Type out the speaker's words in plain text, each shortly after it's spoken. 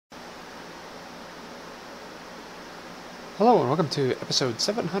Hello and welcome to episode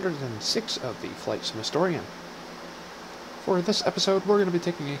 706 of the Flight Sim Historian. For this episode, we're going to be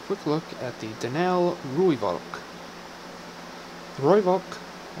taking a quick look at the Denel Rooivalk. The Rooivalk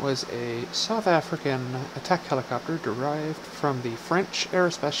was a South African attack helicopter derived from the French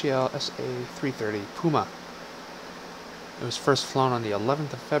Aerospatiale SA-330 Puma. It was first flown on the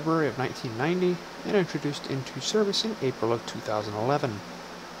 11th of February of 1990 and introduced into service in April of 2011.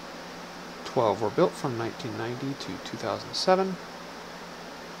 12 were built from 1990 to 2007,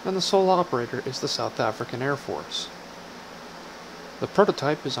 and the sole operator is the South African Air Force. The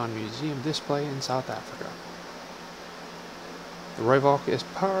prototype is on museum display in South Africa. The Rooivalk is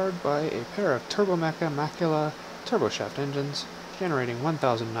powered by a pair of Turbomeca Macula turboshaft engines, generating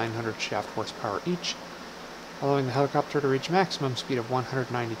 1,900 shaft horsepower each, allowing the helicopter to reach maximum speed of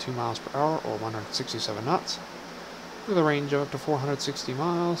 192 miles per hour or 167 knots, with a range of up to 460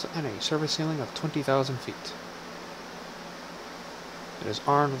 miles and a service ceiling of 20,000 feet. It is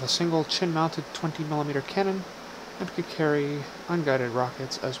armed with a single chin-mounted 20mm cannon and could carry unguided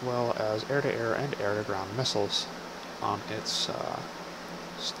rockets as well as air-to-air and air-to-ground missiles on its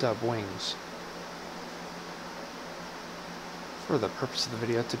stub wings. For the purpose of the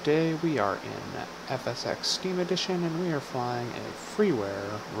video today, we are in FSX Steam Edition and we are flying a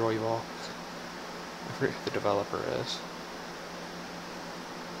freeware Rooivalk. I forget who the developer is.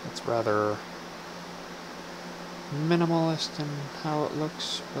 It's rather minimalist in how it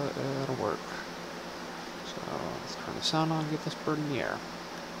looks, but it'll work. So let's turn the sound on and get this bird in the air.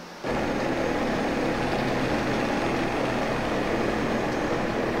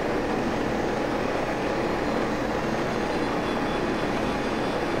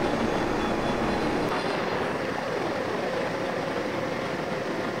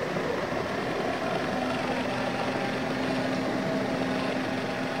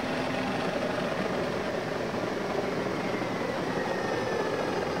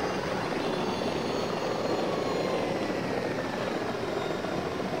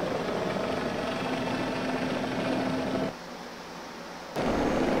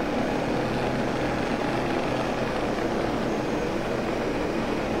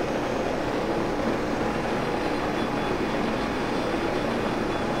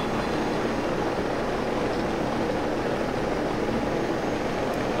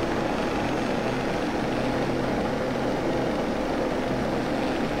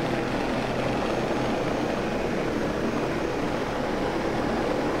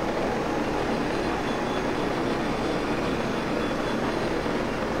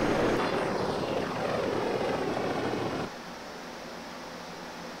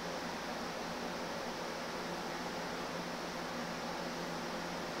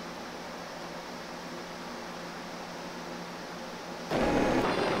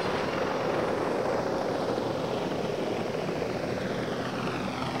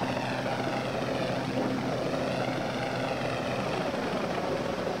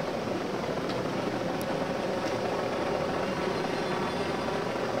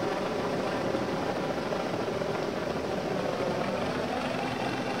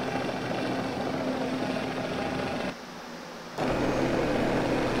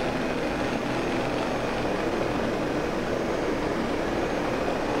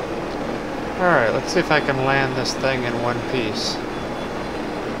 Alright, let's see if I can land this thing in one piece.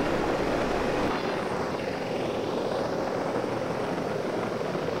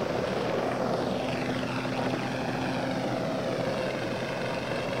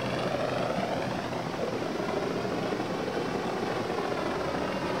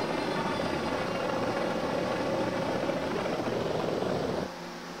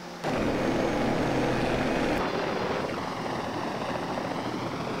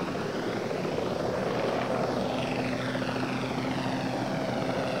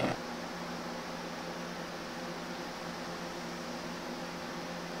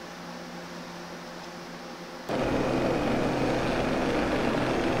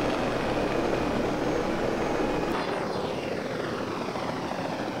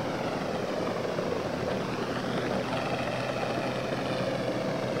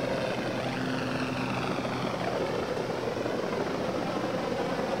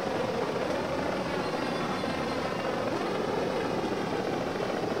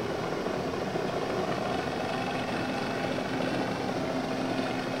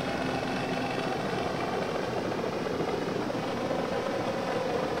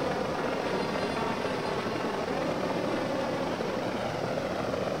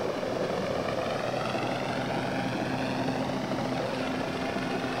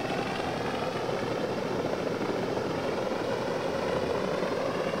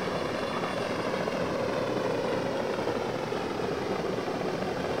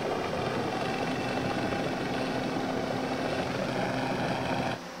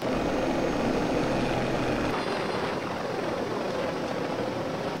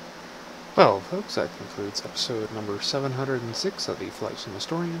 Well, folks, that concludes episode number 706 of the Flight Sim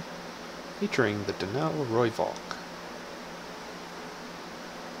Historian, featuring the Denel Rooivalk.